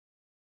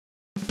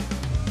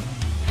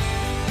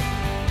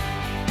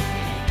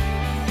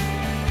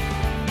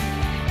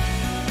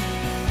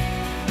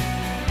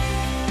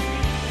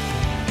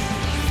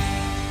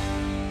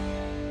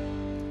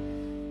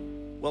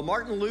Well,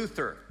 Martin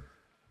Luther,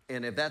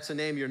 and if that's a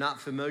name you're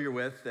not familiar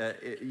with,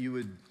 you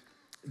would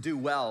do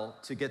well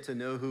to get to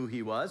know who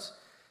he was,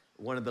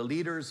 one of the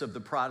leaders of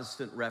the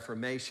Protestant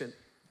Reformation.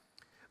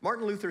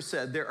 Martin Luther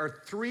said there are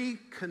three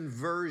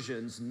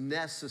conversions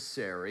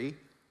necessary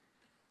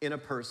in a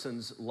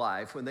person's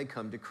life when they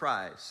come to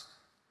Christ.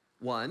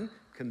 One,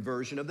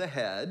 conversion of the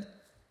head.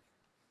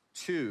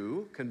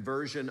 Two,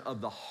 conversion of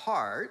the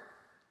heart.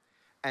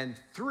 And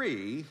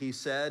three, he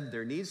said,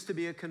 there needs to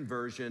be a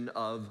conversion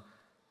of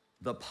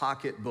the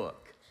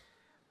pocketbook.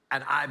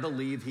 And I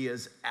believe he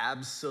is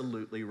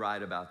absolutely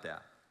right about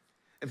that.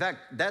 In fact,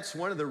 that's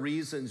one of the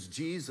reasons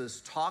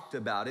Jesus talked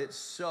about it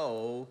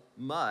so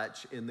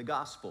much in the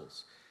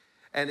Gospels.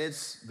 And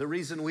it's the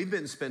reason we've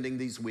been spending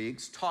these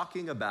weeks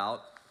talking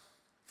about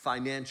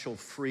financial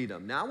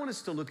freedom. Now, I want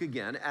us to look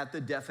again at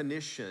the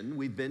definition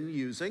we've been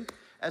using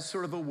as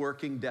sort of a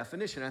working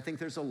definition. I think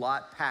there's a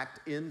lot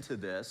packed into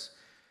this.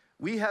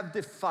 We have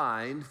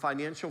defined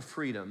financial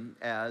freedom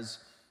as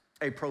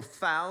a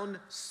profound,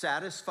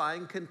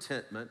 satisfying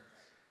contentment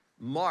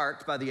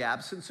marked by the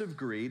absence of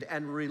greed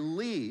and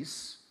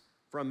release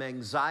from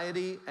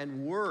anxiety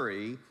and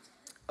worry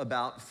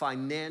about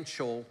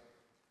financial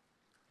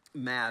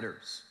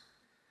matters.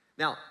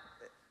 Now,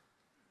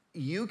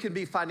 you can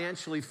be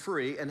financially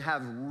free and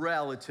have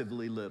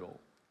relatively little,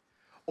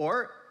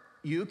 or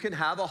you can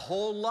have a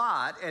whole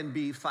lot and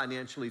be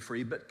financially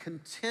free, but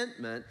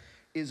contentment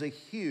is a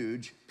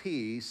huge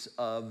piece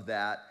of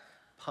that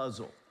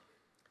puzzle.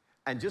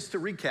 And just to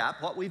recap,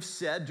 what we've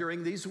said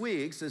during these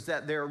weeks is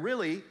that there are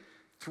really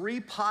three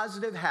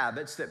positive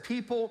habits that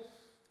people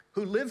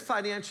who live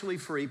financially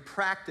free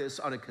practice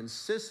on a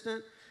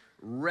consistent,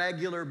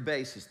 regular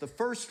basis. The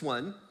first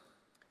one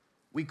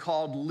we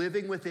called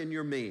living within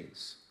your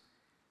means.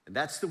 And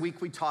that's the week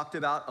we talked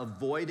about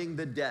avoiding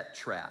the debt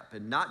trap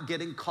and not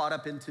getting caught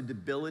up into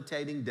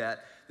debilitating debt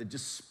that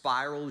just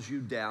spirals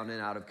you down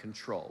and out of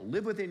control.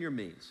 Live within your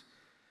means.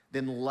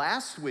 Then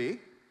last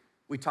week,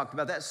 we talked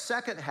about that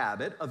second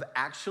habit of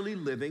actually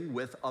living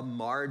with a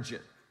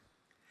margin.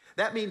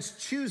 That means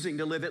choosing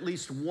to live at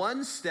least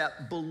one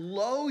step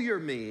below your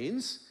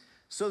means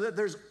so that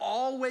there's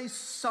always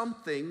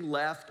something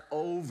left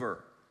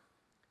over.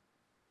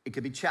 It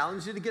can be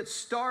challenging to get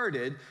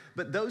started,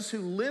 but those who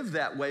live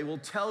that way will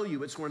tell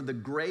you it's one of the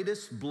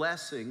greatest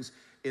blessings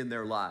in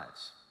their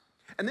lives.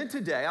 And then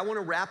today, I want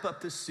to wrap up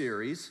this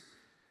series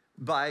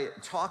by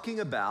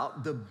talking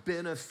about the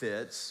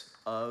benefits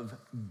of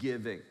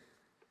giving.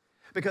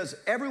 Because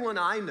everyone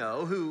I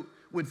know who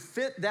would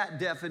fit that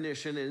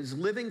definition and is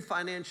living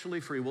financially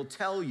free will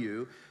tell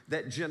you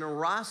that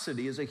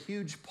generosity is a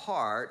huge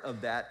part of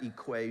that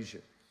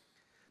equation.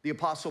 The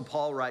Apostle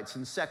Paul writes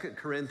in 2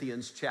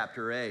 Corinthians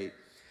chapter 8,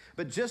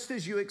 but just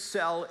as you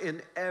excel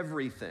in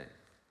everything,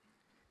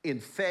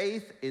 in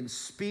faith, in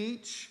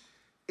speech,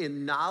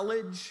 in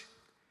knowledge,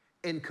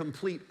 in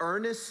complete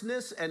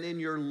earnestness, and in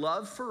your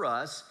love for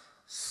us,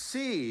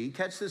 see,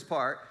 catch this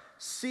part,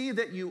 see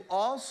that you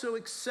also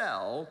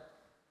excel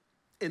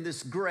in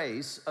this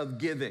grace of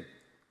giving.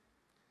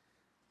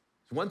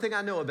 One thing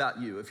I know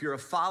about you, if you're a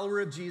follower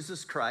of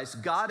Jesus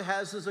Christ, God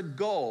has as a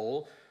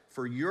goal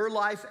for your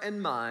life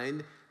and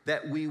mine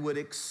that we would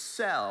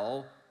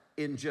excel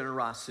in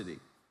generosity.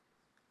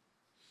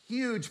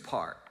 Huge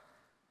part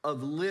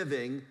of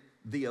living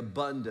the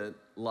abundant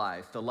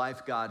life, the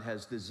life God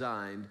has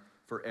designed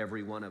for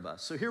every one of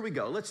us. So here we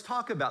go. Let's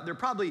talk about, there are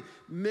probably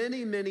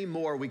many, many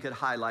more we could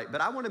highlight, but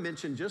I want to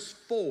mention just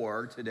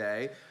four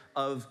today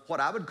of what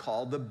I would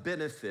call the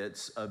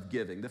benefits of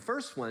giving. The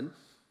first one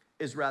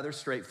is rather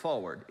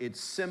straightforward.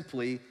 It's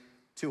simply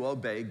to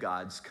obey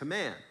God's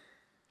command.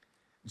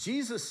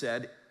 Jesus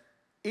said,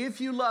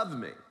 if you love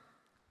me,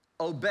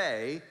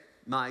 obey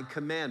my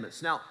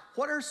commandments. Now,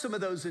 what are some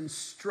of those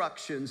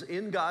instructions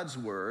in God's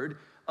word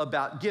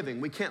about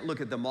giving? We can't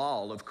look at them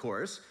all, of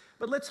course,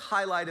 but let's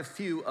highlight a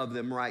few of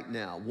them right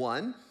now.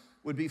 One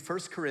would be 1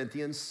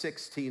 Corinthians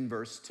 16,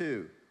 verse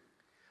 2.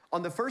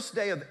 On the first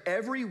day of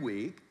every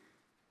week,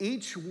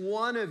 each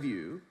one of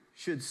you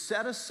should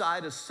set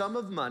aside a sum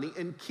of money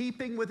in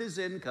keeping with his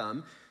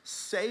income,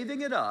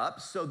 saving it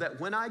up so that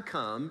when I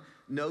come,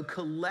 no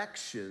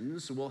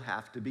collections will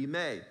have to be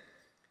made.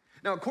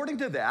 Now, according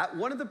to that,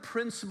 one of the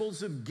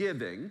principles of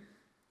giving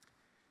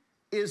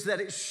is that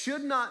it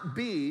should not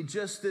be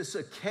just this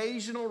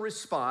occasional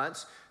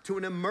response to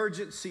an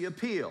emergency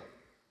appeal.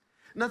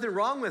 Nothing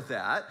wrong with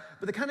that,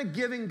 but the kind of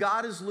giving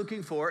God is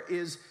looking for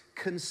is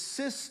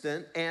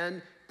consistent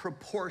and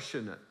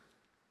proportionate.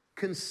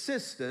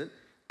 Consistent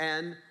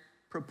and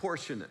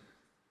proportionate.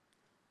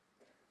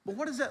 But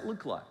what does that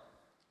look like?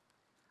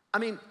 I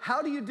mean,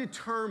 how do you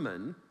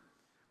determine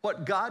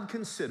what God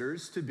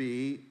considers to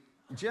be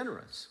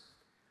generous?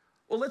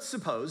 Well, let's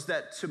suppose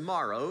that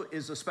tomorrow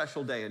is a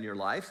special day in your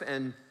life,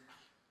 and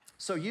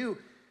so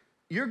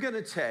you're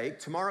gonna take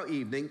tomorrow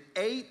evening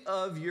 8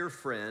 of your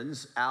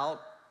friends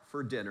out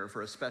for dinner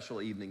for a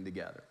special evening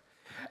together.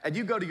 And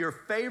you go to your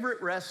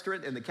favorite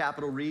restaurant in the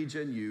capital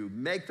region, you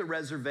make the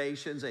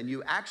reservations, and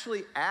you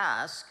actually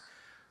ask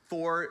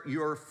for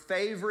your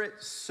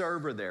favorite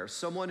server there,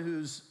 someone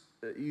who's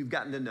you've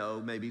gotten to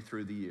know maybe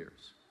through the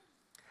years.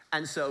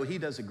 And so he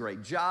does a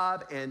great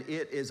job, and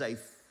it is a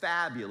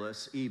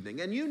fabulous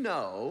evening. And you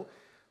know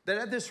that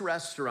at this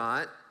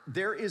restaurant,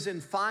 there is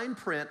in fine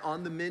print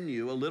on the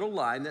menu a little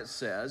line that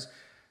says,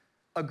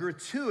 a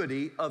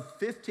gratuity of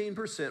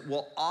 15%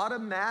 will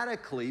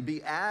automatically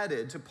be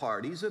added to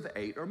parties of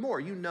 8 or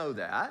more. You know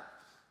that.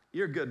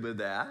 You're good with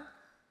that.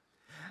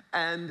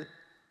 And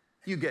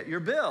you get your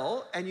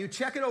bill, and you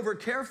check it over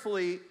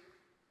carefully,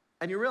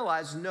 and you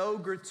realize no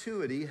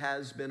gratuity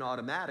has been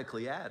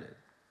automatically added.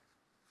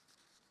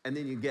 And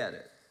then you get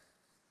it.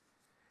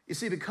 You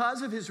see,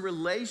 because of his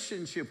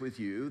relationship with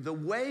you, the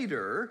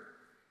waiter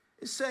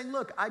is saying,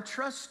 look, I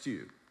trust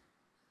you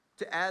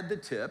to add the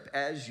tip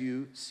as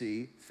you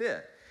see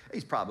fit.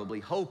 He's probably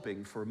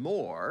hoping for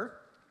more,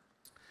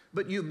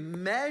 but you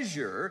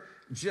measure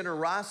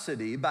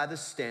generosity by the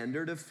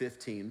standard of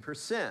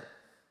 15%.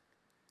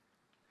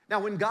 Now,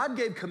 when God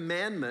gave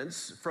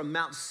commandments from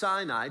Mount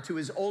Sinai to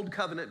his old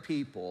covenant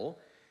people,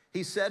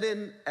 he said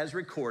as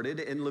recorded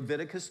in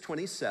Leviticus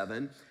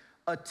 27,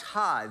 a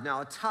tithe.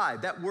 Now, a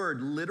tithe, that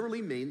word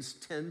literally means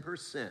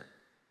 10%.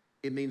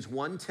 It means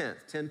 1/10,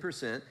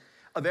 10%.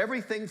 Of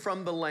everything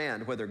from the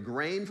land, whether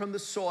grain from the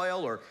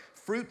soil or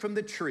fruit from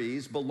the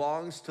trees,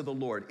 belongs to the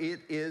Lord.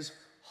 It is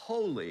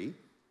holy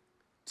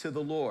to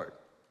the Lord.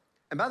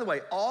 And by the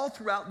way, all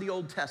throughout the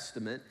Old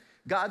Testament,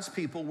 God's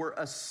people were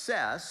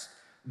assessed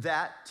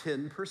that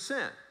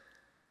 10%.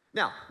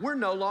 Now, we're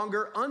no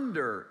longer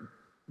under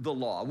the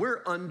law.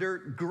 We're under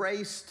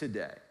grace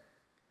today.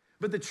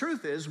 But the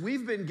truth is,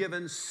 we've been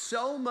given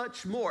so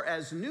much more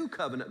as new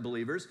covenant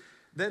believers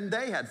than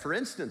they had. For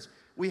instance,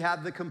 we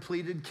have the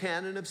completed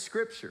canon of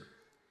Scripture.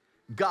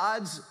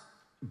 God's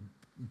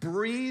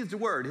breathed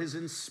word, his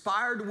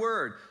inspired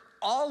word,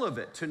 all of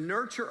it to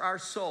nurture our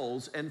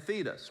souls and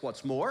feed us.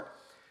 What's more,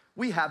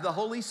 we have the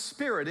Holy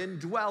Spirit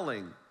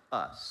indwelling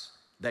us.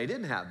 They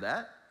didn't have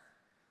that.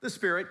 The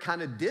Spirit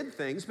kind of did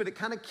things, but it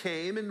kind of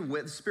came and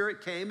went. The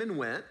Spirit came and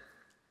went.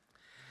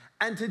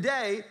 And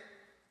today,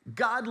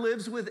 God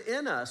lives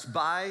within us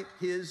by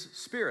his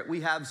Spirit.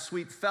 We have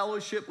sweet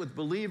fellowship with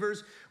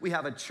believers. We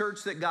have a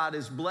church that God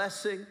is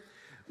blessing.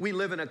 We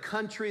live in a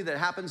country that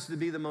happens to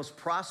be the most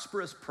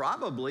prosperous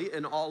probably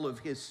in all of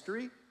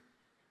history.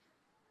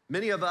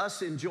 Many of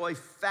us enjoy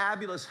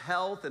fabulous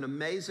health and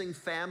amazing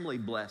family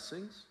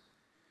blessings.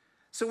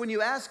 So when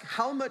you ask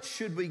how much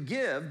should we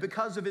give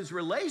because of his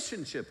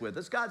relationship with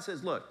us, God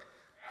says, look,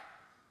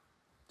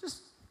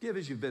 just give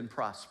as you've been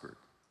prospered.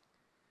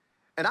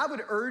 And I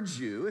would urge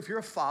you, if you're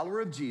a follower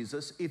of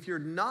Jesus, if you're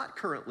not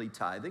currently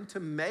tithing, to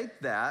make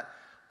that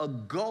a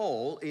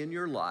goal in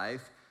your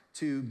life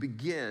to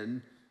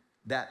begin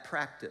that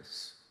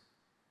practice.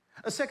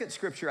 A second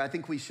scripture I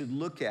think we should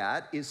look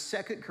at is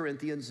 2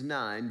 Corinthians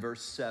 9,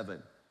 verse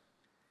 7.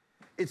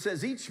 It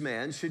says, each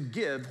man should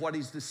give what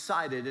he's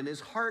decided in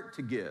his heart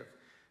to give,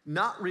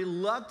 not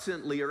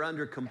reluctantly or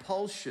under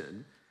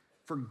compulsion,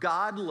 for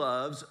God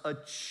loves a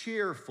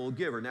cheerful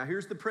giver. Now,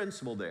 here's the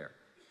principle there.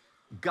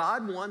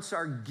 God wants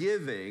our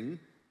giving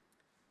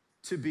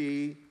to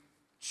be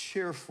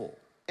cheerful.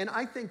 And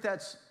I think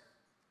that's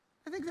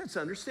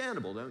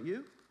understandable, don't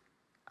you?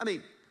 I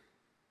mean,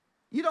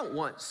 you don't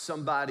want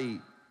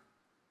somebody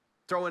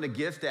throwing a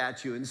gift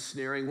at you and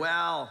sneering,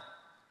 well,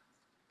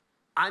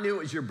 I knew it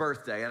was your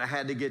birthday and I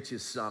had to get you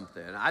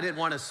something. I didn't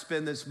want to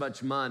spend this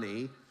much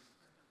money,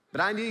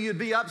 but I knew you'd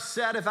be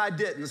upset if I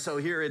didn't, so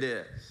here it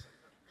is.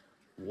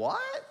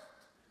 What?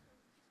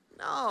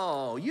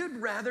 No, you'd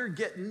rather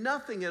get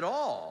nothing at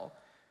all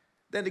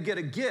than to get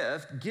a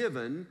gift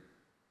given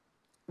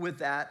with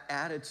that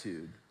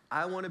attitude.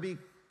 I want to be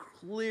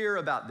clear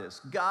about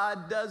this.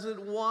 God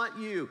doesn't want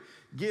you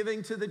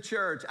giving to the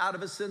church out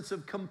of a sense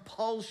of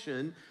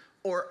compulsion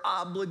or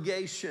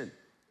obligation.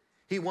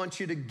 He wants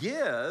you to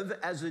give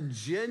as a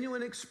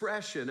genuine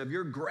expression of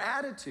your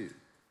gratitude.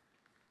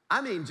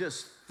 I mean,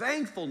 just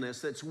thankfulness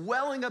that's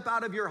welling up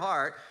out of your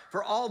heart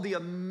for all the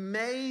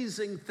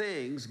amazing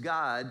things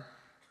God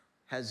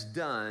has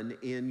done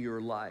in your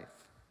life.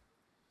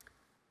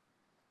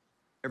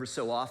 Every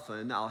so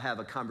often, I'll have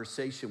a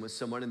conversation with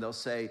someone and they'll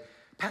say,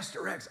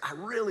 Pastor Rex, I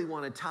really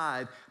want to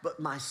tithe,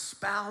 but my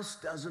spouse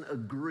doesn't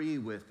agree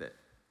with it.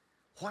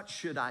 What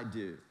should I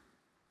do?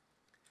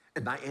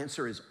 And my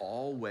answer is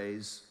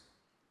always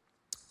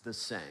the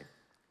same.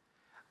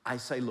 I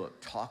say,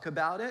 look, talk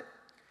about it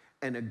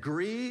and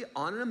agree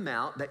on an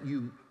amount that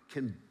you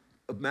can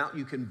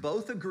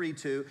both agree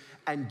to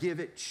and give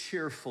it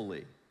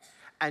cheerfully.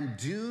 And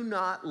do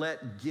not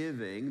let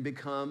giving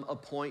become a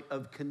point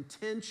of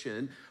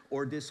contention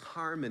or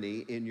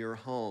disharmony in your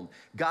home.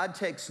 God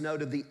takes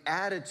note of the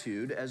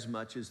attitude as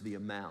much as the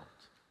amount.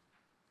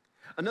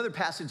 Another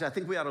passage I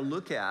think we ought to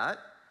look at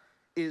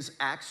is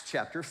Acts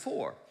chapter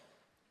 4.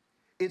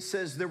 It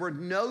says, there were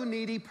no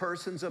needy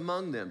persons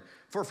among them,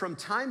 for from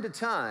time to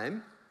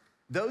time,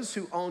 those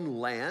who owned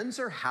lands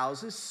or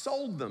houses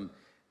sold them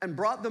and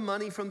brought the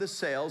money from the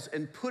sales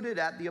and put it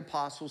at the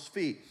apostles'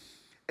 feet.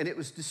 And it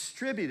was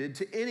distributed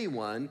to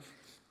anyone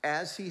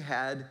as he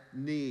had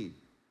need.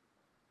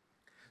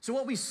 So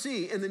what we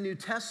see in the New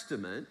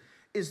Testament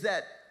is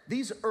that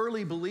these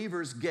early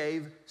believers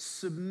gave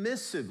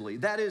submissively.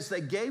 That is,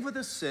 they gave with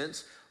a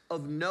sense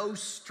of no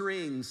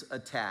strings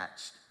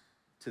attached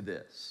to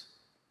this.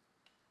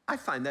 I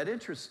find that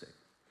interesting.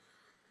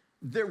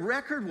 Their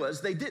record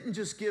was they didn't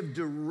just give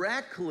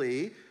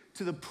directly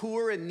to the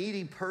poor and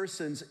needy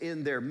persons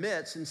in their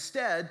midst.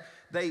 Instead,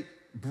 they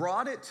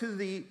brought it to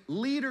the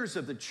leaders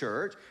of the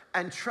church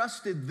and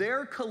trusted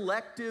their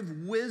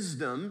collective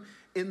wisdom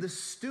in the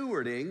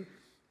stewarding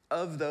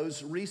of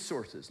those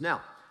resources.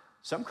 Now,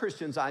 some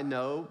Christians I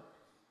know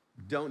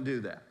don't do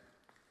that.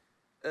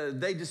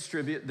 They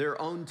distribute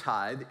their own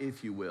tithe,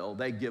 if you will.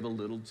 They give a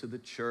little to the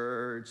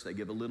church. They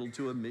give a little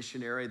to a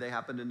missionary they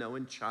happen to know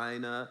in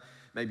China,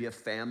 maybe a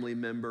family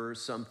member or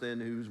something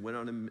who's went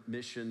on a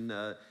mission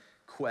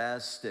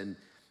quest and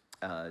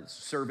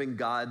serving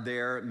God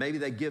there. Maybe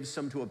they give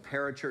some to a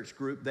parachurch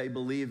group they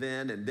believe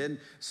in, and then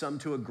some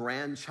to a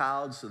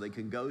grandchild so they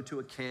can go to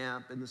a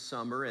camp in the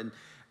summer,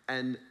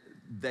 and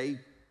they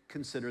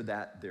consider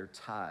that their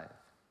tithe.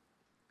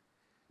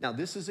 Now,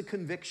 this is a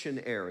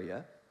conviction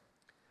area,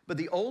 but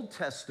the Old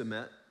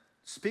Testament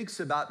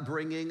speaks about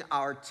bringing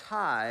our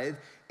tithe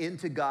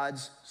into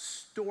God's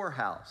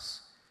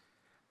storehouse.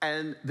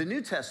 And the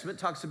New Testament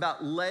talks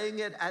about laying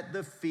it at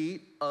the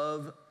feet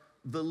of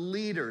the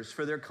leaders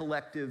for their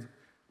collective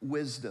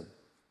wisdom.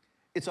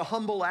 It's a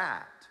humble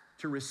act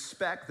to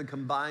respect the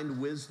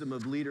combined wisdom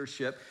of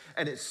leadership,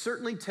 and it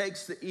certainly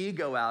takes the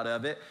ego out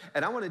of it.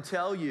 And I want to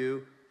tell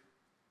you,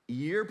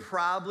 you're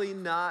probably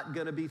not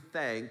going to be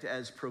thanked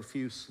as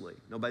profusely.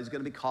 Nobody's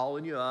going to be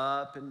calling you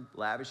up and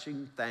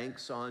lavishing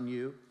thanks on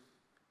you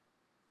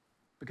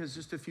because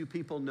just a few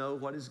people know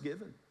what is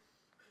given,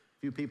 a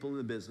few people in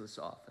the business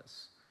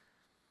office.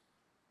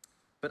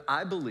 But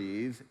I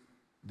believe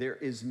there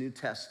is New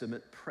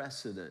Testament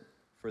precedent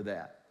for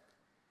that.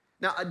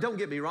 Now, don't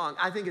get me wrong.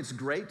 I think it's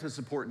great to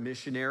support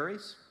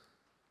missionaries,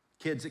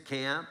 kids at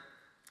camp,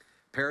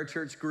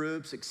 parachurch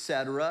groups,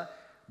 etc.,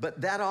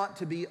 but that ought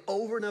to be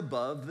over and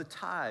above the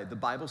tithe. The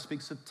Bible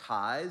speaks of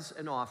tithes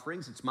and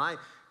offerings. It's my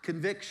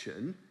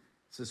conviction.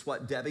 This is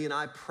what Debbie and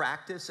I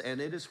practice,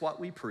 and it is what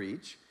we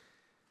preach,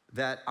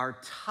 that our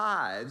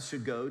tithes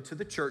should go to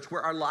the church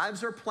where our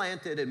lives are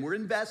planted and we're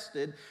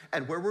invested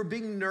and where we're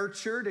being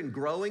nurtured and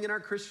growing in our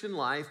Christian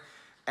life.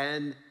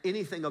 And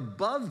anything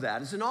above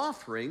that is an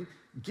offering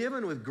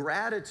given with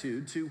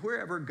gratitude to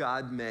wherever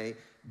God may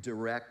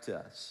direct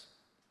us.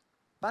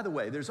 By the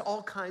way, there's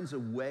all kinds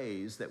of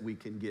ways that we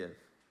can give.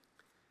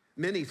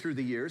 Many through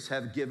the years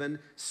have given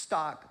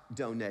stock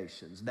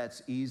donations.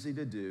 That's easy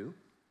to do.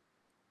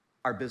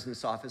 Our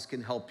business office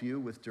can help you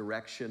with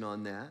direction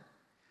on that.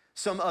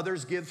 Some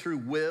others give through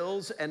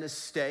wills and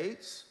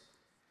estates.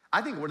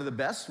 I think one of the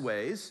best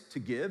ways to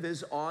give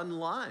is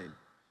online.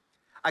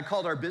 I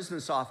called our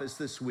business office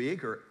this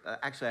week, or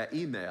actually I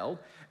emailed,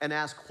 and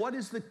asked, what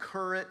is the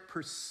current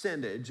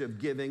percentage of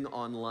giving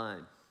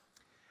online?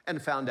 And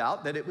found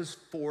out that it was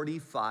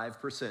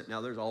 45%.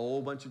 Now, there's a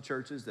whole bunch of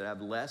churches that have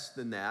less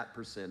than that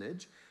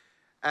percentage.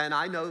 And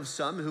I know of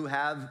some who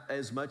have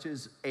as much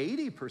as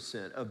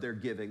 80% of their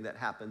giving that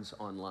happens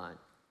online.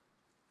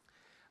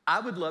 I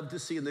would love to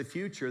see in the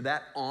future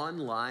that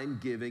online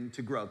giving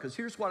to grow. Because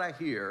here's what I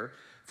hear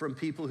from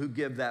people who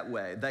give that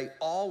way. They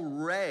all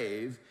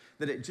rave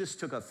that it just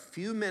took a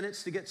few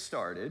minutes to get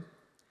started.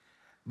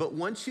 But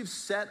once you've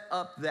set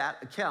up that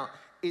account,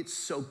 it's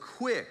so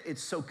quick,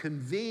 it's so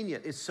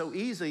convenient, it's so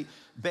easy.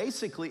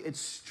 Basically, it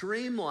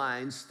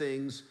streamlines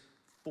things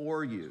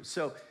for you.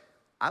 So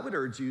I would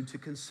urge you to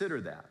consider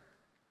that.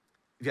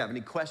 If you have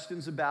any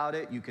questions about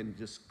it, you can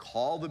just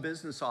call the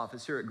business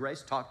office here at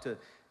Grace, talk to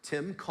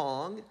Tim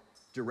Kong,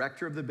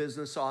 director of the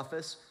business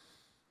office,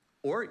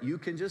 or you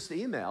can just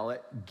email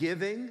it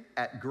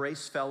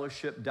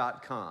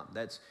giving@gracefellowship.com.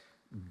 That's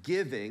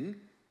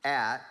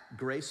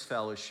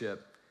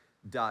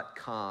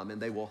giving@gracefellowship.com,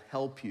 and they will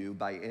help you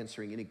by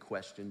answering any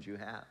questions you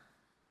have.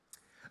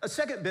 A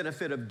second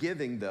benefit of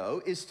giving,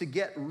 though, is to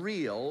get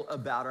real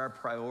about our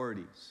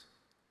priorities.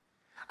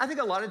 I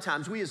think a lot of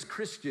times we as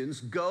Christians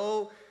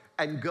go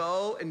and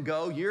go and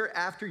go year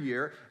after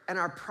year, and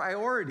our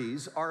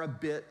priorities are a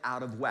bit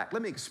out of whack.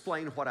 Let me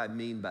explain what I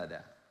mean by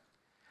that.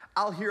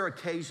 I'll hear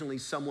occasionally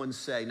someone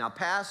say, now,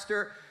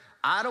 Pastor,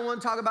 I don't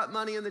want to talk about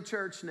money in the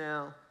church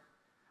now.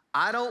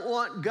 I don't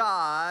want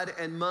God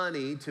and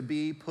money to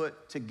be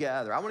put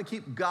together. I want to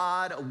keep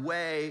God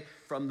away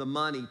from the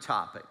money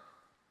topic.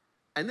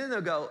 And then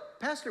they'll go,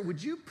 Pastor,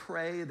 would you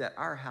pray that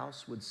our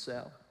house would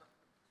sell?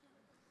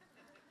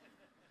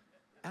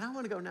 And I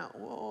want to go, now,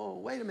 whoa,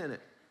 wait a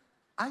minute.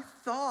 I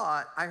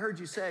thought I heard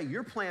you say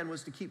your plan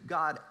was to keep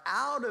God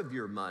out of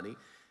your money.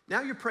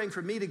 Now you're praying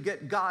for me to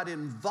get God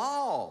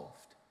involved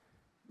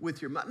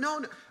with your money.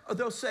 No, or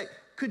they'll say,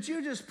 could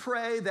you just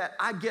pray that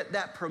I get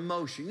that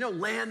promotion,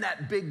 land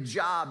that big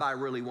job I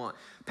really want?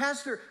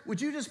 Pastor, would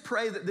you just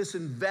pray that this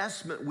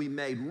investment we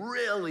made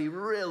really,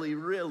 really,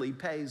 really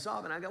pays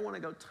off? And I want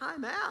to go,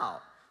 time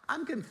out.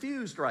 I'm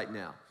confused right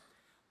now.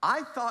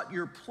 I thought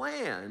your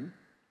plan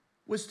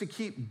was to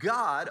keep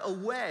God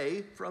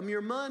away from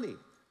your money.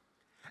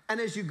 And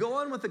as you go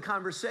on with the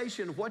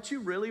conversation, what you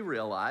really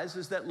realize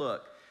is that,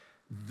 look,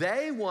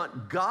 they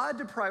want God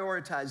to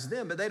prioritize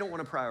them, but they don't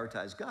want to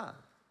prioritize God.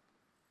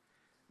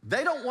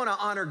 They don't want to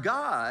honor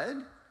God,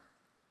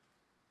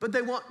 but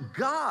they want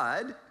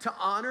God to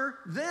honor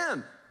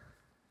them.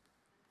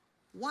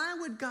 Why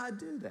would God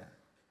do that?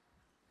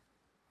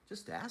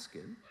 Just ask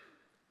him.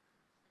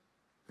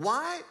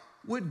 Why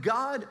would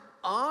God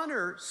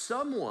honor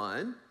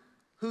someone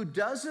who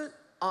doesn't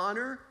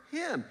honor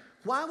him?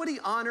 Why would he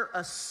honor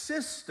a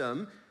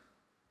system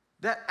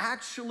that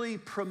actually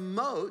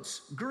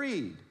promotes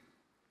greed?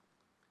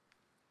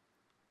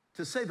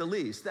 To say the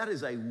least, that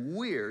is a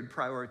weird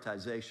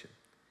prioritization.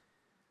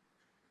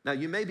 Now,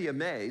 you may be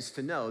amazed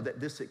to know that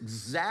this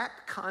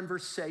exact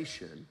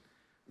conversation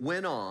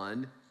went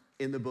on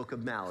in the book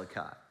of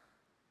Malachi.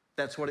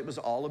 That's what it was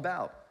all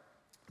about.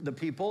 The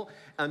people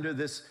under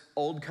this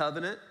old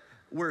covenant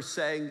were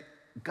saying,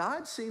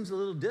 God seems a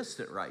little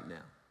distant right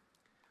now.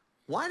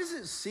 Why does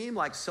it seem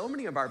like so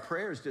many of our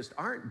prayers just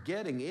aren't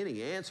getting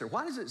any answer?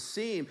 Why does it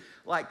seem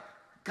like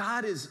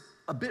God is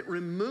a bit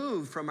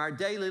removed from our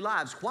daily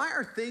lives? Why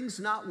are things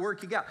not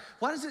working out?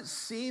 Why does it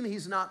seem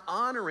he's not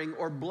honoring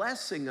or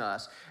blessing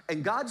us?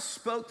 And God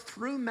spoke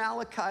through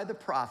Malachi the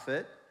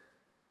prophet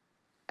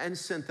and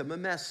sent them a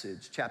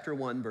message. Chapter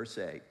 1, verse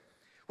 8.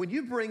 When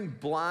you bring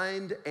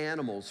blind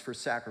animals for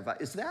sacrifice,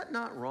 is that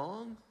not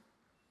wrong?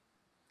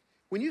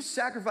 When you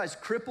sacrifice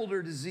crippled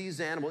or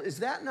diseased animals, is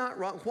that not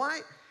wrong?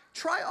 Why?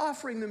 Try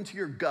offering them to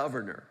your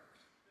governor.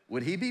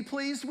 Would he be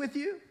pleased with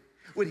you?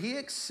 Would he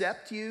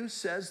accept you,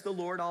 says the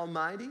Lord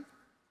Almighty?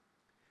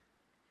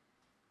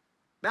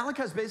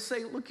 Malachi's basically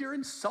saying, look, you're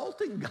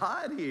insulting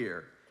God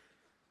here.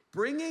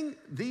 Bringing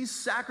these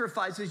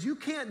sacrifices, you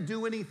can't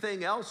do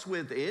anything else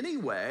with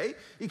anyway.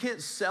 You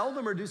can't sell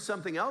them or do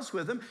something else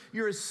with them.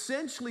 You're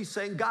essentially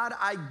saying, God,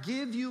 I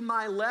give you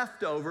my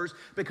leftovers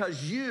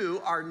because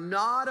you are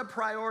not a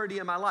priority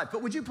in my life.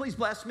 But would you please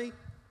bless me?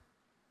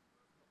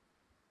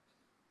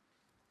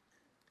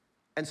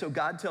 And so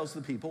God tells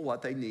the people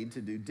what they need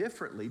to do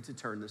differently to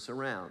turn this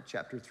around.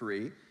 Chapter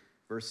 3,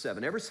 verse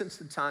 7. Ever since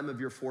the time of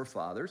your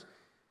forefathers,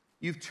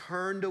 you've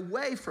turned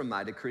away from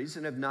my decrees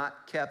and have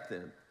not kept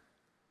them.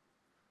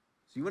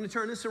 So you want to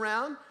turn this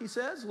around? He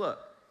says, look,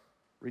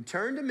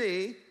 return to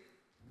me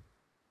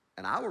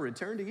and I will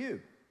return to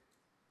you,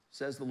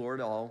 says the Lord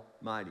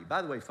Almighty.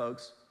 By the way,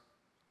 folks,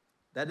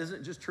 that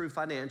isn't just true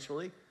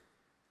financially.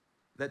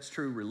 That's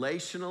true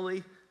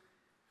relationally.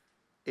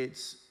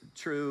 It's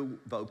true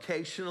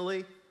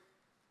vocationally.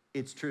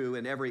 It's true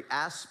in every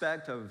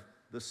aspect of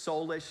the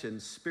soulish and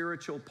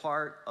spiritual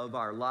part of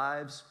our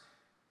lives.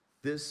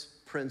 This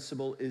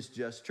principle is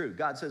just true.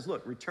 God says,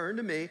 look, return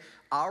to me.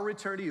 I'll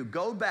return to you.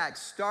 Go back.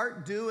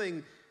 Start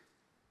doing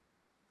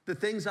the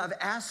things I've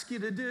asked you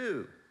to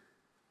do.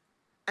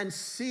 And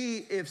see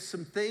if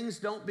some things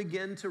don't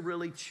begin to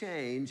really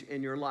change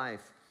in your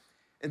life.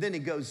 And then he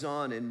goes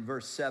on in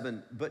verse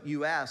 7, but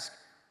you ask,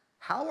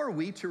 how are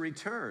we to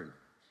return?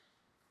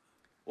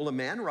 Well, a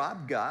man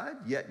robbed God,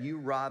 yet you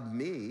rob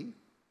me.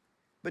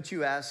 But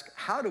you ask,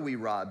 how do we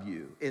rob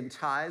you? In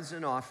tithes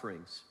and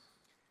offerings.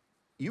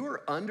 You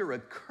are under a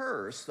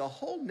curse, the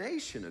whole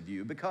nation of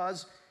you,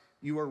 because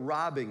you are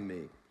robbing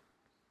me.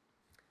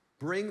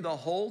 Bring the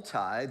whole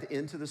tithe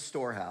into the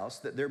storehouse,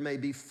 that there may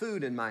be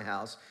food in my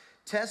house.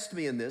 Test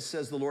me in this,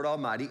 says the Lord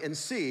Almighty, and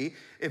see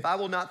if I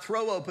will not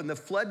throw open the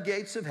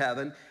floodgates of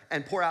heaven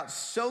and pour out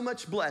so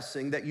much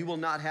blessing that you will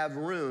not have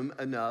room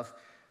enough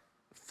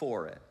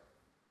for it.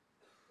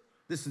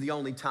 This is the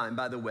only time,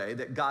 by the way,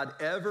 that God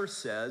ever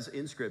says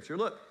in Scripture,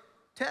 look,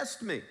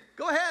 test me.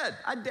 Go ahead.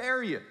 I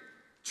dare you.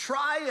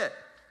 Try it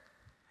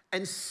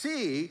and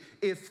see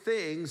if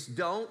things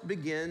don't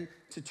begin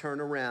to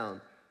turn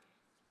around.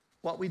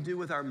 What we do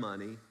with our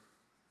money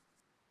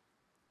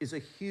is a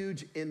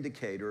huge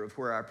indicator of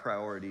where our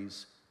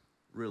priorities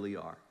really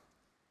are.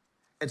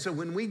 And so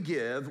when we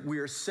give, we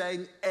are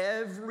saying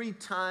every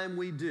time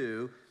we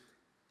do,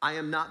 I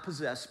am not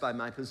possessed by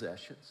my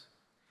possessions.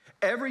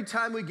 Every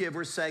time we give,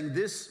 we're saying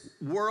this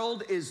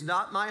world is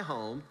not my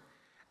home.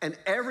 And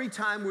every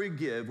time we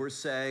give, we're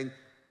saying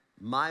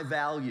my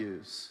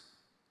values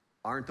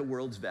aren't the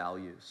world's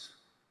values.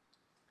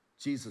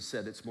 Jesus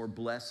said it's more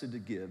blessed to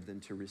give than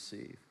to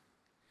receive.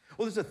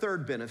 Well, there's a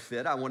third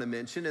benefit I want to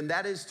mention, and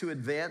that is to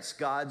advance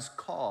God's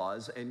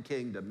cause and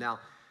kingdom. Now,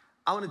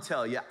 I want to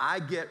tell you, I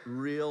get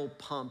real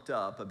pumped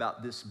up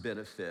about this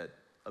benefit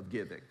of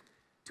giving,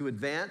 to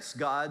advance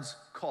God's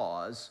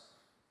cause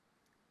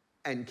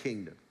and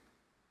kingdom.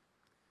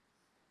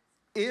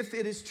 If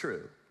it is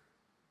true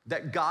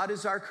that God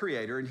is our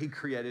creator and he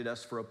created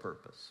us for a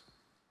purpose,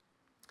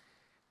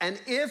 and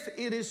if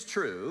it is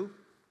true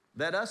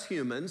that us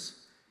humans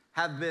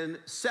have been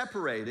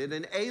separated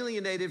and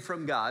alienated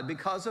from God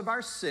because of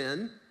our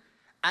sin,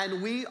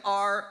 and we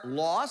are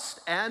lost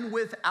and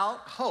without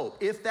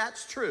hope, if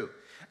that's true,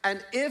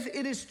 and if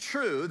it is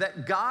true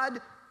that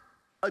God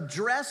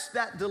addressed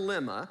that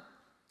dilemma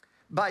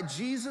by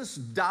Jesus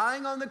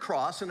dying on the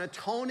cross and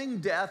atoning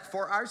death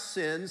for our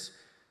sins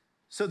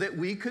so that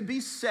we could be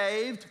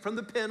saved from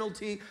the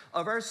penalty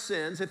of our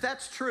sins, if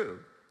that's true,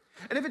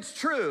 and if it's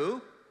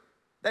true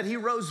that he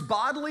rose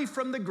bodily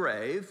from the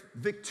grave,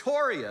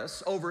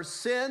 victorious over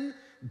sin,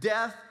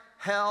 death,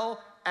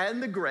 hell,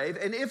 and the grave,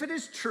 and if it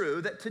is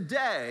true that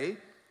today,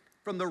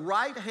 from the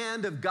right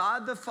hand of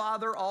God the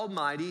Father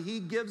Almighty, he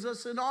gives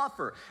us an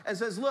offer and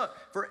says, look,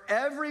 for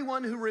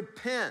everyone who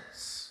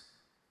repents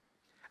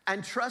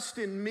and trusts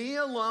in me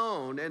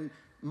alone and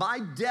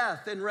my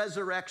death and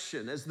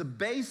resurrection as the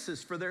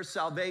basis for their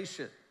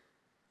salvation,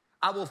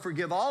 I will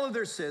forgive all of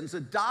their sins,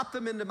 adopt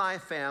them into my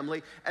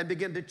family, and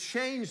begin to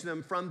change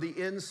them from the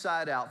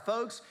inside out.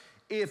 Folks,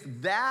 if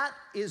that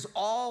is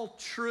all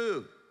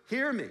true,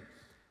 hear me,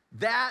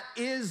 that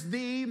is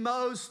the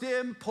most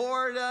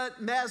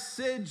important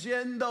message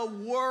in the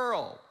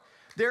world.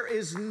 There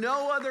is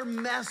no other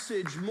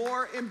message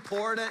more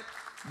important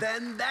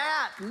than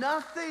that.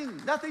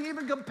 Nothing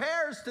even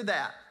compares to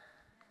that.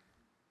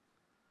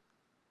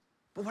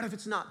 But what if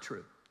it's not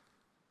true?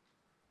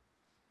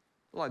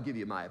 Well, I'll give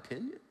you my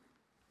opinion.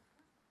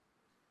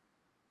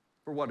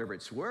 For whatever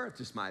it's worth,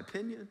 just my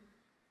opinion.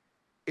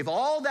 If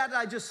all that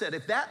I just said,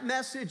 if that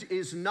message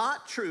is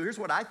not true, here's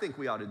what I think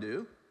we ought to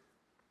do.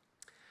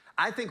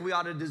 I think we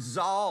ought to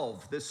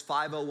dissolve this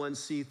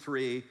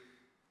 501c3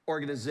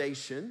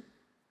 organization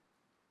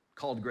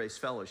called Grace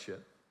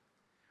Fellowship.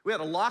 We ought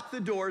to lock the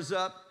doors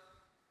up,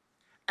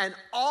 and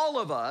all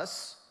of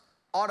us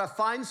ought to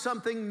find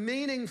something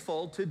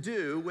meaningful to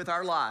do with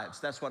our lives.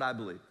 That's what I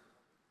believe.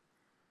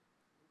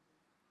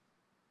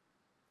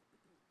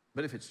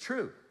 But if it's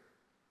true,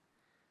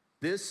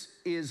 this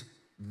is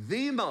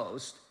the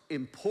most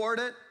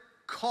important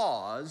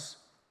cause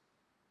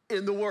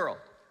in the world.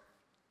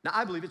 Now,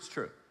 I believe it's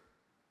true.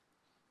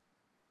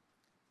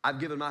 I've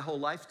given my whole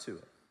life to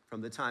it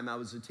from the time I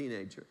was a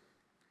teenager.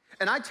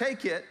 And I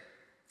take it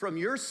from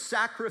your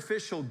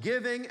sacrificial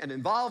giving and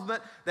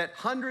involvement that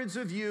hundreds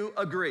of you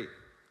agree.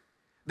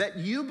 That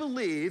you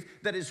believe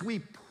that as we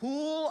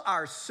pool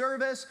our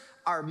service,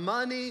 our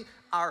money,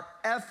 our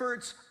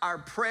efforts, our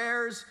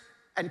prayers,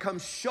 and come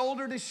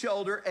shoulder to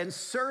shoulder and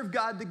serve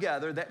God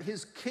together, that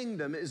his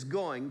kingdom is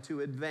going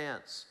to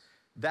advance.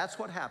 That's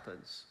what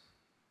happens.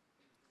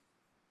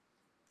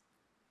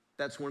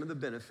 That's one of the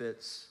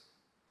benefits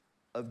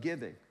of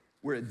giving.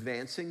 We're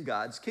advancing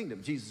God's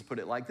kingdom. Jesus put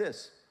it like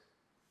this: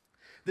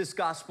 this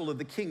gospel of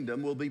the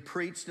kingdom will be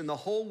preached in the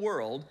whole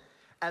world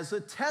as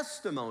a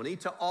testimony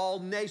to all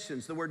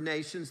nations. The word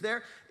nations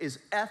there is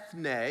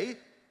ethne.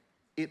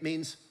 It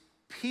means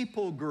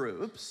people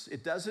groups.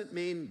 It doesn't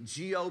mean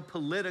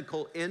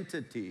geopolitical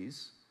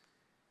entities.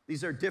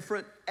 These are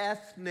different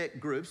ethnic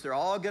groups. They're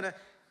all gonna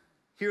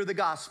hear the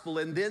gospel,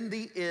 and then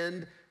the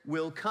end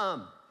will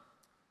come.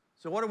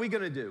 So what are we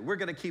gonna do? We're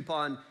gonna keep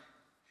on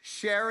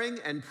sharing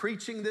and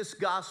preaching this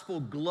gospel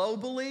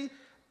globally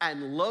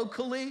and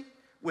locally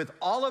with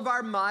all of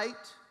our might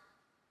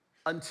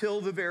until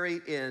the very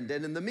end.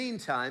 And in the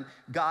meantime,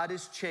 God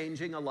is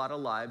changing a lot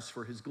of lives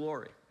for his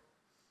glory.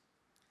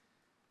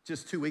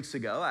 Just 2 weeks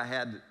ago, I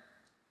had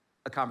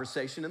a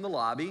conversation in the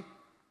lobby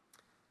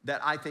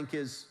that I think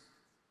is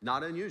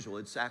not unusual.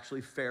 It's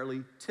actually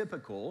fairly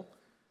typical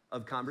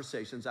of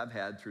conversations I've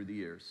had through the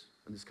years.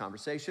 In this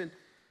conversation,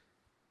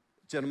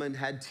 the gentleman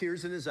had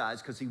tears in his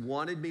eyes because he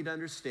wanted me to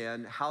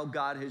understand how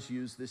God has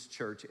used this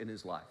church in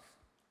his life.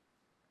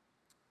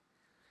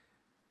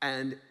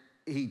 And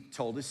he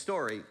told his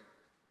story.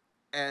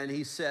 And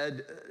he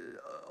said,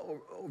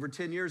 over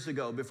 10 years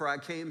ago, before I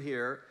came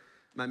here,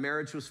 my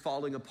marriage was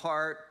falling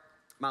apart.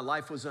 My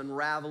life was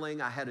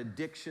unraveling. I had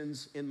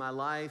addictions in my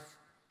life.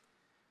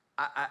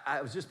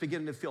 I was just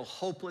beginning to feel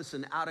hopeless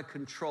and out of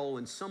control.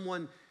 And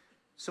someone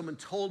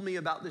told me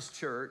about this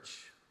church,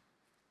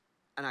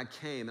 and I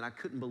came, and I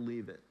couldn't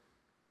believe it.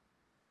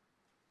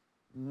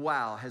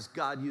 Wow, has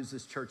God used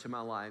this church in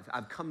my life?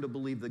 I've come to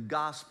believe the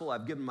gospel.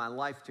 I've given my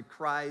life to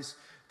Christ.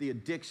 The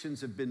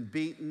addictions have been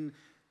beaten.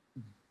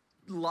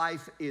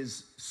 Life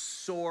is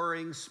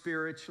soaring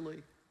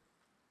spiritually.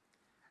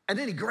 And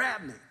then he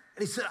grabbed me,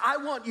 and he said, I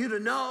want you to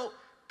know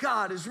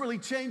God has really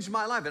changed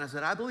my life. And I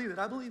said, I believe it,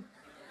 I believe it.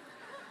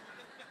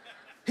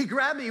 He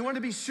grabbed me. He wanted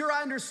to be sure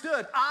I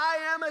understood. I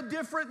am a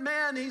different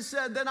man, he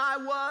said, than I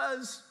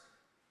was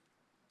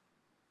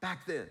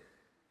back then.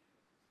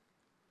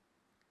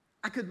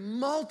 I could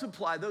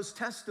multiply those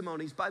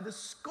testimonies by the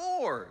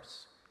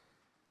scores.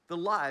 The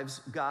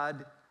lives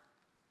God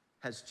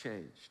has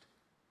changed.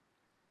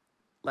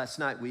 Last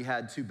night we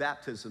had 2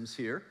 baptisms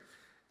here,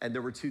 and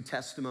there were 2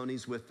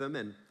 testimonies with them.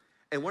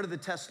 And one of the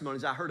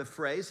testimonies, I heard a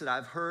phrase that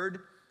I've heard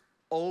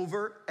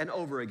over and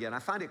over again. I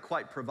find it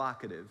quite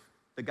provocative.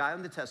 The guy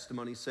on the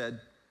testimony said,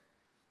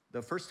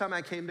 the first time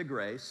I came to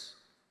Grace,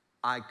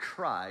 I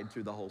cried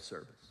through the whole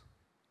service.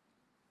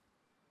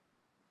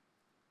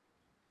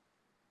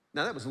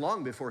 Now, that was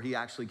long before he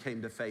actually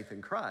came to faith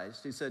in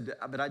Christ. He said,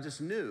 but I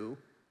just knew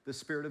the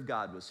Spirit of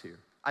God was here.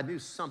 I knew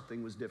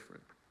something was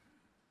different.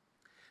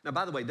 Now,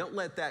 by the way, don't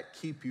let that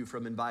keep you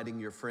from inviting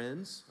your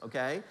friends,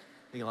 okay?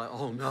 And you're like,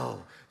 oh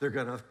no, they're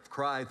gonna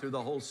cry through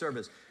the whole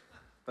service.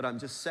 But I'm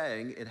just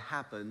saying it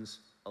happens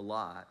a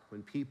lot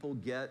when people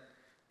get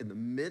in the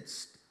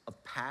midst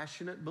of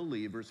passionate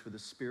believers where the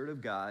Spirit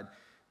of God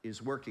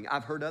is working.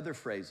 I've heard other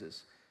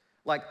phrases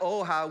like,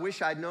 oh, how I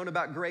wish I'd known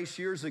about grace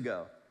years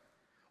ago.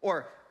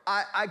 Or,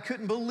 I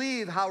couldn't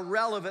believe how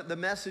relevant the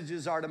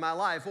messages are to my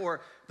life.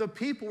 Or, the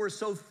people were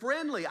so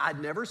friendly. I'd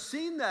never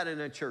seen that in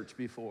a church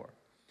before.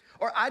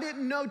 Or, I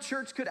didn't know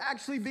church could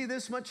actually be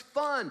this much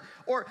fun.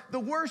 Or, the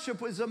worship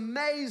was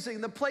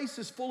amazing. The place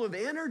is full of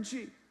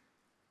energy.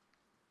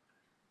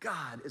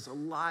 God is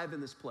alive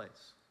in this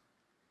place.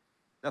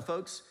 Now,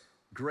 folks,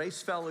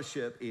 Grace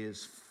Fellowship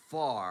is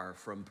far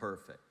from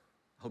perfect.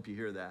 Hope you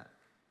hear that.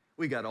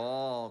 We got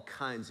all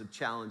kinds of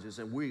challenges,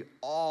 and we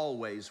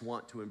always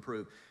want to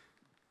improve.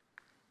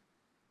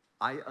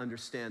 I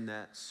understand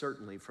that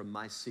certainly from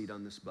my seat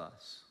on this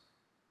bus.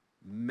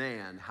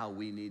 Man, how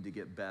we need to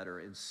get better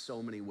in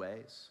so many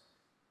ways.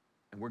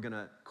 And we're going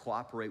to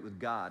cooperate with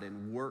God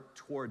and work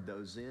toward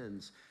those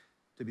ends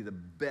to be the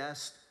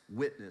best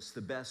witness,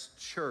 the best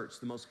church,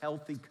 the most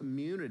healthy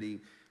community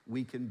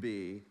we can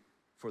be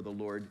for the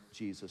Lord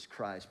Jesus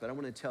Christ. But I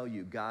want to tell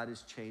you, God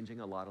is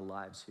changing a lot of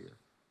lives here.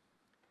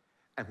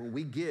 And when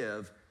we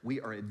give, we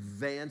are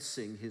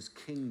advancing his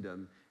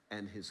kingdom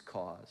and his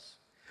cause.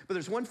 But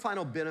there's one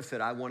final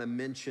benefit I want to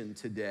mention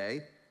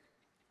today,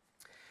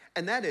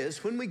 and that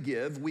is when we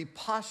give, we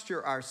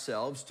posture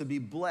ourselves to be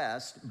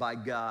blessed by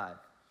God.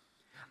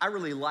 I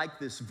really like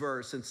this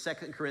verse in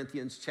 2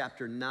 Corinthians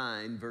chapter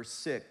 9, verse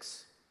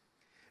 6.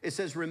 It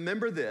says,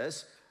 remember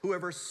this,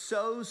 whoever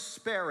sows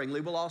sparingly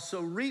will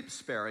also reap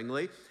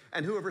sparingly,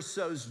 and whoever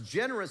sows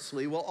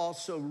generously will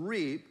also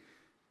reap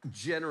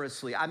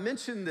generously. I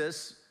mentioned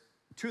this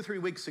 2 or 3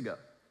 weeks ago.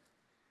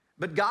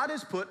 But God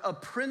has put a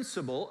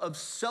principle of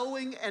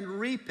sowing and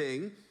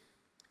reaping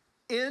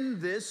in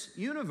this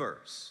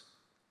universe.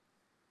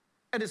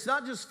 And it's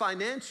not just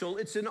financial,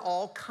 it's in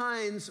all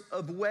kinds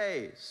of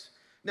ways.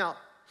 Now,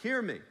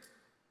 hear me.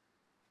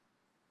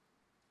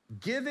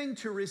 Giving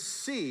to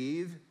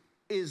receive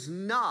is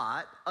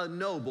not a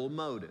noble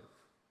motive.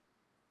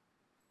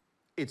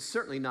 It's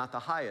certainly not the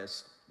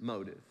highest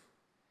motive.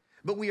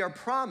 But we are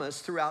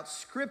promised throughout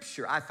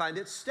Scripture, I find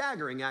it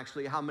staggering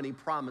actually how many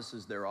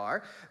promises there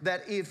are,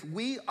 that if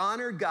we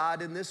honor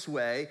God in this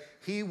way,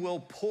 he will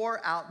pour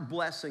out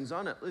blessings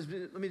on it.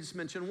 Let me just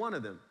mention one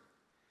of them.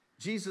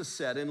 Jesus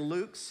said in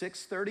Luke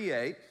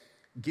 6:38,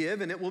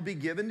 give and it will be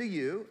given to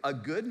you, a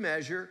good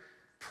measure,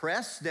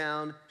 pressed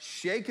down,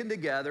 shaken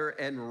together,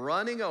 and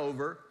running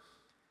over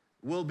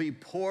will be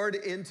poured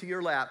into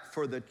your lap.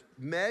 For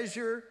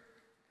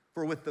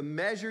with the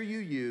measure you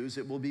use,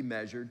 it will be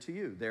measured to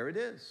you. There it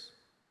is.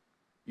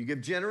 You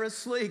give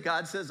generously,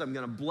 God says, I'm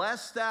going to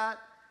bless that.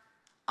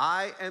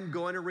 I am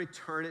going to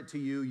return it to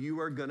you. You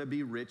are going to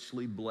be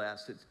richly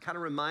blessed. It kind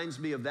of reminds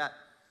me of that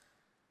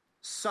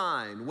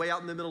sign way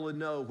out in the middle of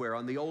nowhere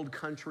on the old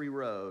country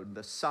road.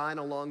 The sign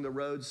along the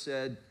road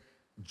said,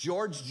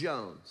 George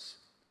Jones,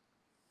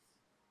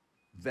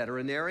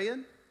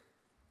 veterinarian,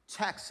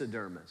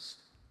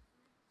 taxidermist.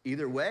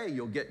 Either way,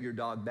 you'll get your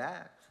dog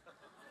back.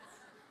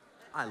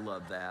 I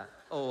love that.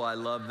 Oh, I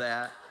love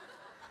that.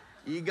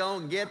 You're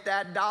going to get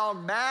that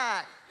dog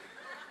back.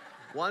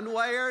 One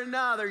way or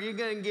another, you're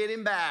going to get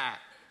him back.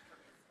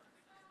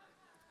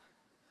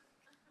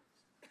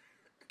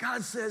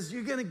 God says,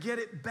 you're going to get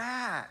it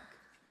back.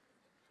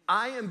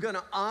 I am going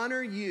to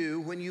honor you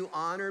when you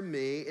honor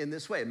me in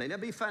this way. It may not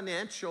be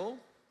financial.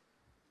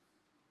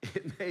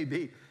 It may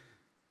be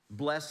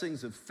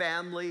blessings of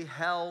family,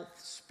 health,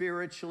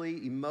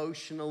 spiritually,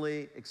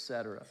 emotionally,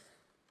 etc.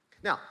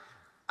 Now,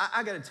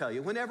 I got to tell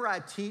you, whenever I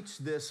teach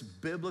this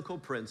biblical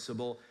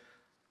principle,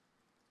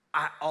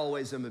 I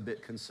always am a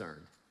bit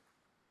concerned.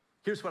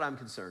 Here's what I'm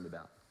concerned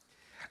about.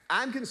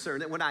 I'm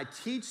concerned that when I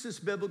teach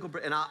this biblical,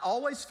 and I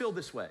always feel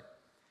this way,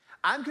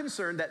 I'm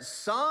concerned that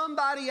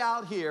somebody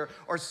out here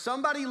or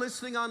somebody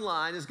listening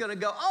online is going to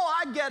go, oh,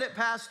 I get it,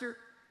 Pastor.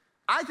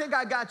 I think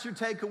I got your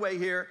takeaway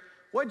here.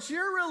 What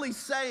you're really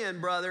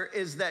saying, brother,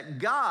 is that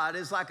God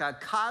is like a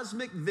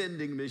cosmic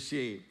vending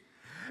machine.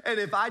 And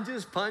if I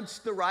just punch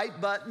the right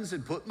buttons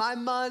and put my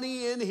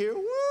money in here,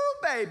 woo,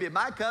 baby,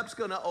 my cup's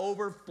going to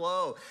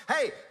overflow.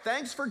 Hey,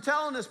 thanks for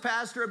telling us,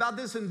 Pastor, about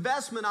this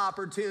investment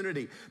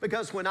opportunity.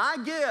 Because when I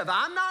give,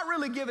 I'm not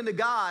really giving to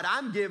God,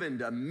 I'm giving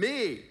to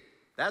me.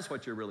 That's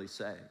what you're really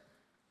saying.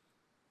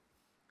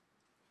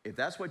 If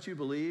that's what you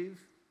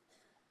believe,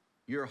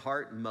 your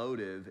heart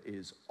motive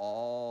is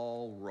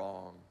all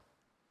wrong.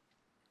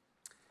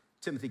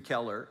 Timothy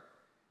Keller,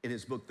 in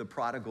his book, The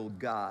Prodigal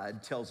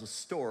God, tells a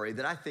story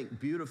that I think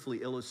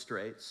beautifully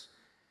illustrates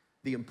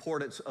the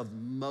importance of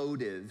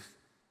motive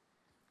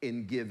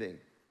in giving.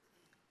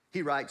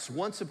 He writes,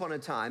 once upon a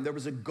time, there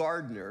was a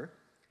gardener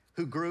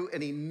who grew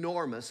an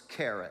enormous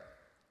carrot.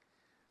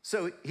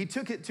 So he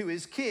took it to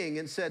his king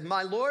and said,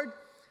 my lord,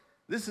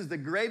 this is the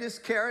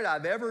greatest carrot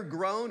I've ever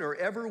grown or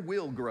ever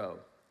will grow.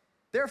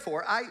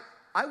 Therefore, I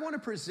want to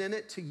present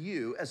it to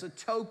you as a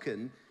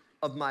token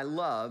of my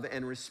love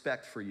and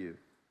respect for you.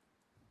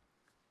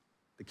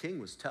 The king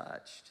was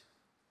touched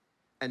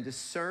and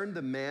discerned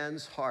the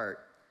man's heart,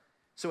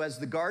 So as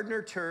the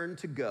gardener turned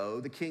to go,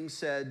 the king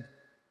said,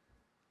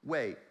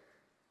 "Wait,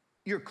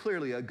 you're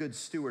clearly a good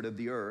steward of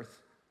the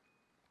earth.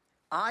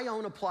 I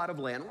own a plot of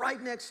land right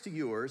next to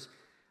yours.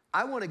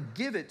 I want to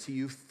give it to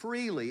you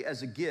freely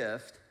as a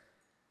gift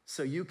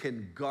so you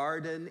can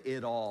garden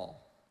it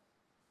all."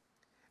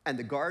 And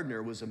the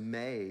gardener was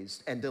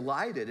amazed and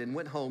delighted and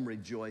went home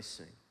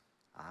rejoicing.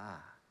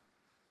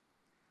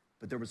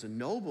 But there was a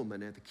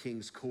nobleman at the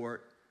king's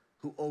court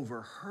who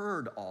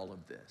overheard all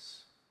of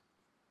this.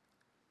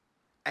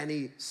 And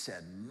he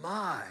said,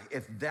 "My,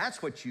 if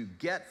that's what you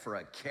get for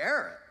a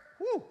carrot,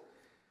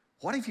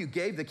 what if you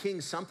gave the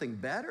king something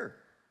better?"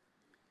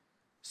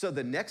 So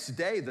the next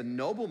day, the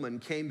nobleman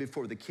came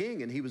before the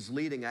king, and he was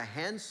leading a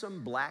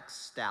handsome black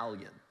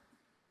stallion.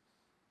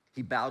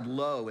 He bowed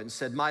low and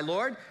said, "My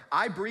lord,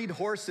 I breed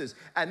horses,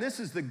 and this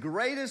is the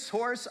greatest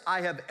horse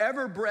I have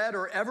ever bred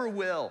or ever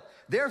will.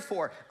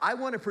 Therefore, I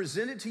want to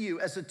present it to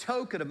you as a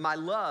token of my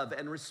love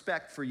and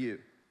respect for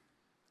you."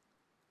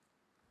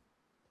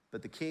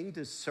 But the king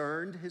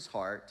discerned his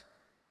heart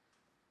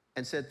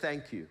and said,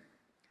 "Thank you,"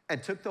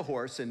 and took the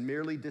horse and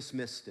merely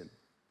dismissed him.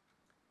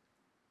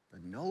 The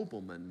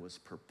nobleman was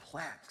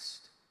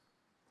perplexed.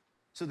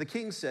 So the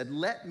king said,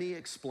 "Let me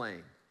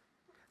explain.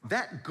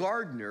 That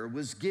gardener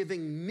was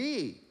giving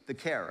me the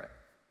carrot,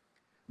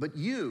 but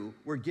you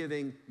were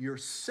giving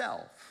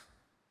yourself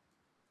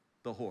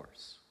the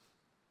horse.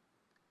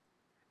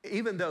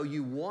 Even though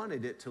you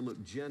wanted it to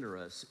look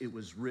generous, it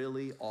was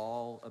really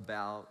all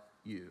about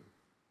you."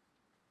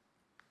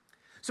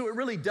 So it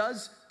really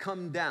does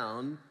come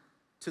down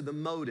to the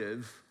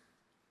motive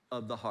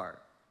of the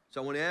heart.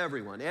 So I want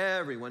everyone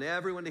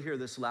to hear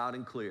this loud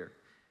and clear.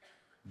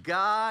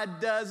 God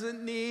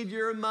doesn't need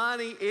your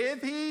money.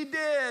 If he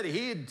did,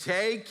 he'd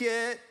take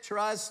it.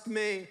 Trust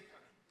me,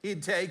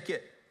 he'd take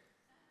it.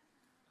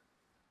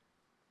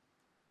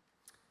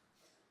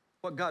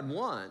 What God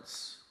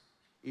wants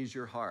is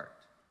your heart.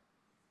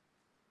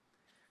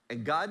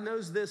 And God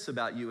knows this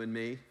about you and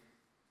me.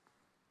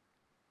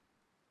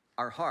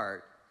 Our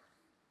heart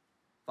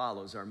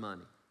follows our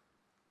money.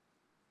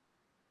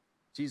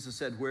 Jesus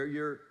said, "Where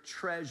your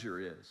treasure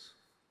is,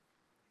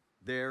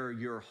 there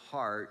your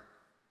heart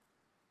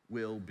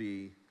will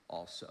be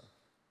also."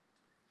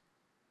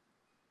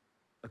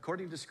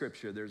 According to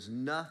Scripture, there's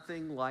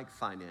nothing like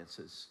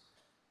finances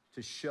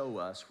to show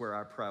us where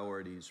our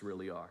priorities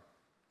really are.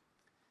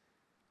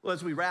 Well,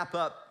 as we wrap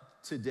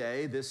up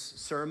today, this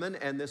sermon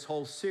and this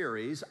whole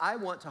series, I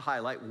want to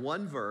highlight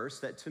one verse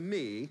that to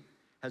me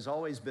has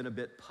always been a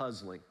bit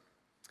puzzling.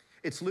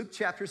 It's Luke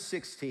chapter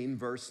 16,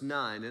 verse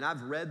 9, and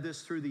I've read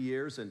this through the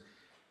years, and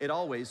it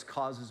always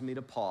causes me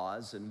to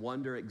pause and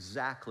wonder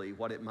exactly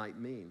what it might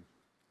mean.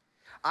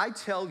 "I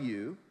tell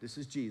you," this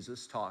is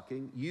Jesus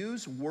talking,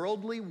 "use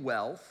worldly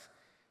wealth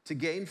to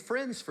gain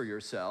friends for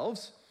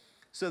yourselves,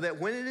 so that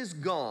when it is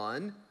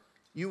gone,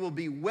 you will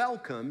be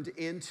welcomed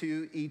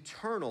into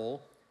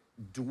eternal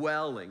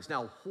dwellings."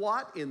 Now,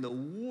 what in the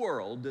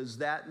world does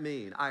that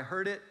mean? I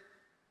heard it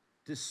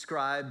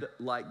described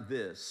like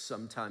this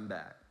some time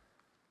back.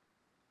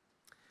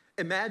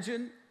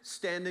 Imagine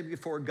standing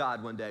before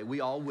God one day, we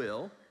all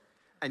will,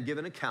 and give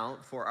an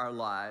account for our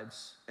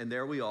lives, and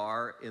there we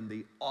are in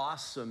the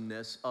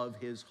awesomeness of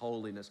his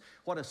holiness.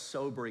 What a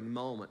sobering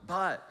moment.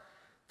 But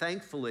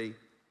thankfully,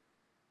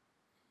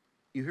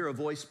 you hear a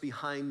voice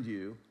behind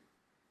you,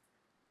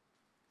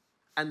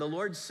 and the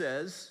Lord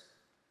says,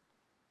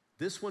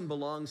 "This one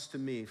belongs to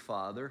me,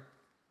 Father.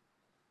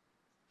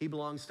 He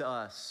belongs to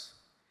us.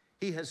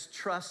 He has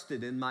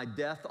trusted in my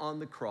death on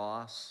the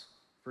cross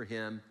for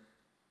him,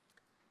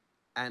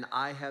 and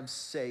I have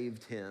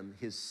saved him.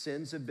 His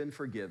sins have been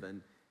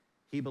forgiven.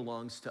 He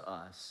belongs to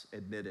us.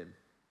 Admit him."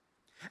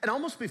 And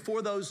almost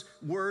before those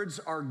words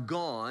are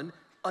gone,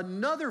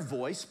 another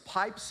voice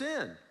pipes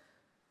in.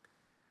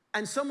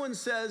 And someone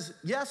says,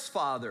 "Yes,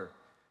 Father,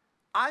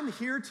 I'm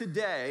here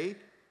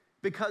today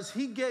because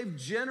he gave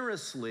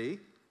generously,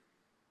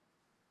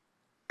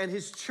 and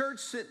his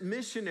church sent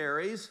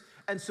missionaries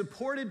and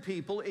supported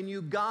people in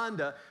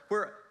Uganda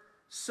where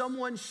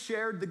someone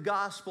shared the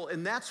gospel,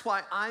 and that's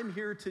why I'm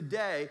here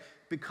today,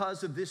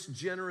 because of this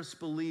generous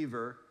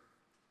believer.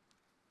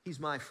 He's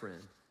my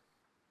friend."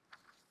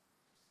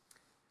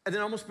 And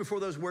then almost before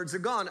those words are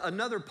gone,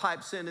 another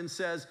pipes in and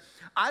says,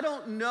 "I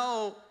don't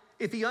know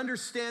if he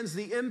understands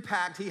the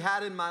impact he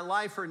had in my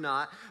life or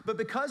not, but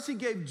because he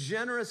gave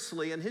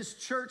generously and his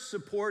church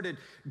supported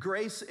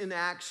Grace in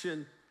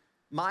Action,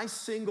 my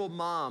single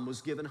mom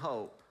was given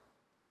hope.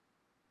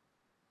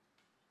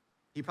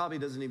 He probably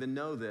doesn't even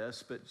know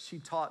this, but she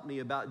taught me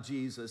about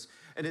Jesus.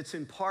 And it's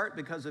in part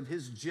because of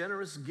his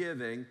generous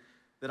giving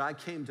that I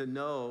came to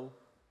know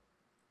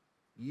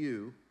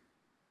you,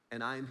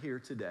 and I am here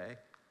today."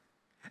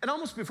 And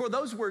almost before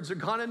those words are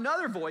gone,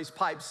 another voice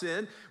pipes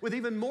in with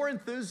even more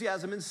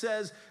enthusiasm and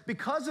says,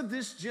 "Because of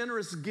this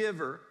generous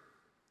giver,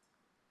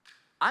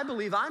 I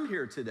believe I'm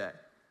here today."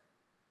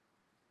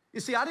 You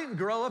see, I didn't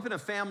grow up in a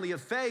family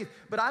of faith,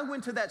 but I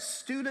went to that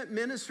student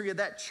ministry of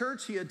that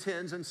church he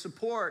attends and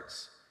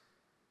supports.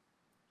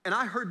 And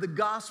I heard the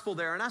gospel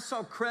there, and I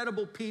saw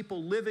credible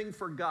people living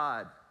for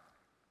God.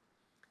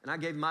 And I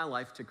gave my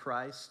life to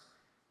Christ,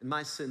 and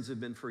my sins have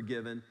been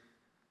forgiven.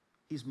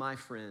 He's my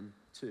friend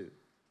too.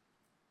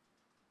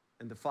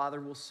 And the Father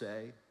will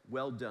say,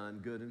 well done,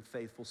 good and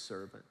faithful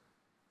servant.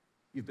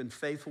 You've been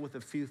faithful with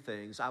a few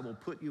things. I will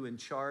put you in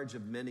charge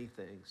of many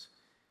things.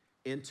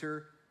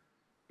 Enter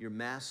your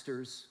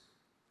master's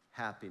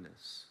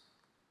happiness.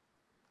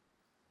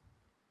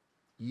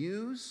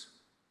 Use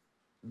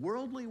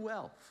worldly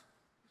wealth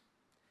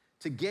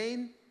to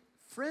gain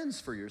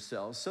friends for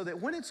yourselves so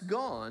that when it's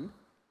gone,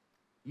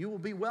 you will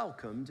be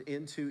welcomed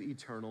into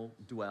eternal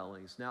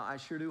dwellings. Now, I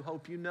sure do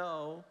hope you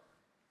know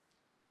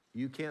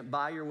you can't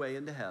buy your way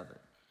into heaven.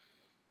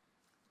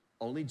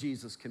 Only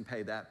Jesus can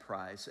pay that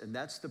price, and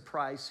that's the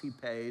price he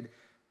paid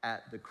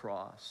at the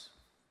cross.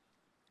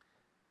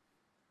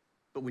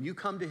 But when you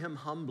come to him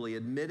humbly,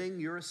 admitting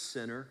you're a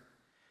sinner,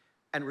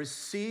 and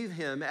receive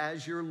him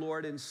as your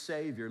Lord and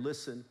Savior,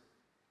 listen,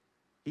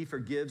 he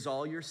forgives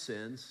all your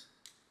sins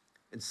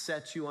and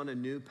sets you on a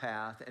new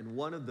path. And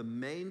one of the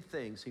main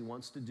things he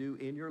wants to do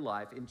in your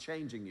life, in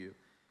changing you,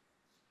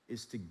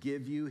 is to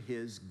give you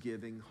his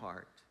giving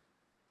heart.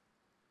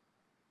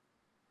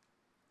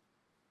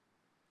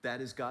 That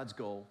is God's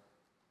goal,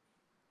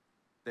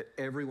 that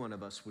every one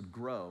of us would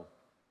grow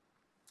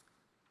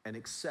and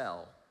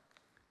excel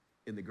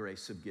in the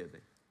grace of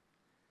giving.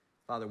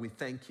 Father, we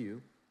thank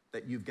you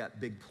that you've got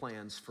big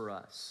plans for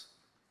us.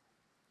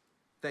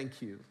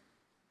 Thank you,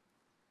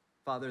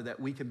 Father, that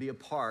we can be a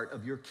part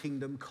of your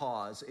kingdom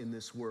cause in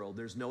this world.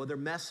 There's no other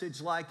message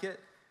like it,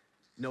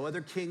 no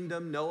other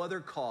kingdom, no other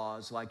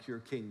cause like your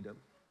kingdom.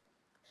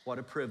 What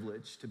a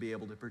privilege to be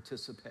able to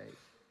participate.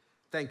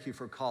 Thank you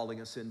for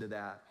calling us into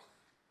that.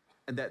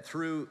 And that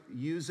through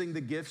using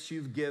the gifts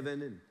you've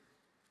given and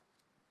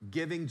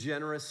giving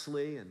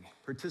generously and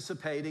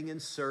participating in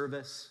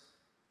service,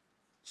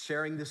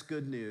 sharing this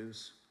good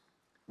news,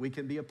 we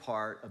can be a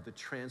part of the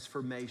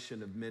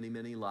transformation of many,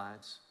 many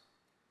lives.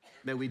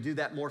 May we do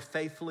that more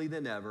faithfully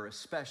than ever,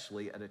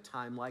 especially at a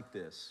time like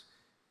this.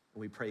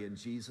 And we pray in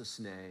Jesus'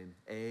 name,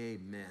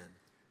 amen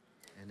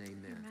and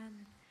amen. Amen.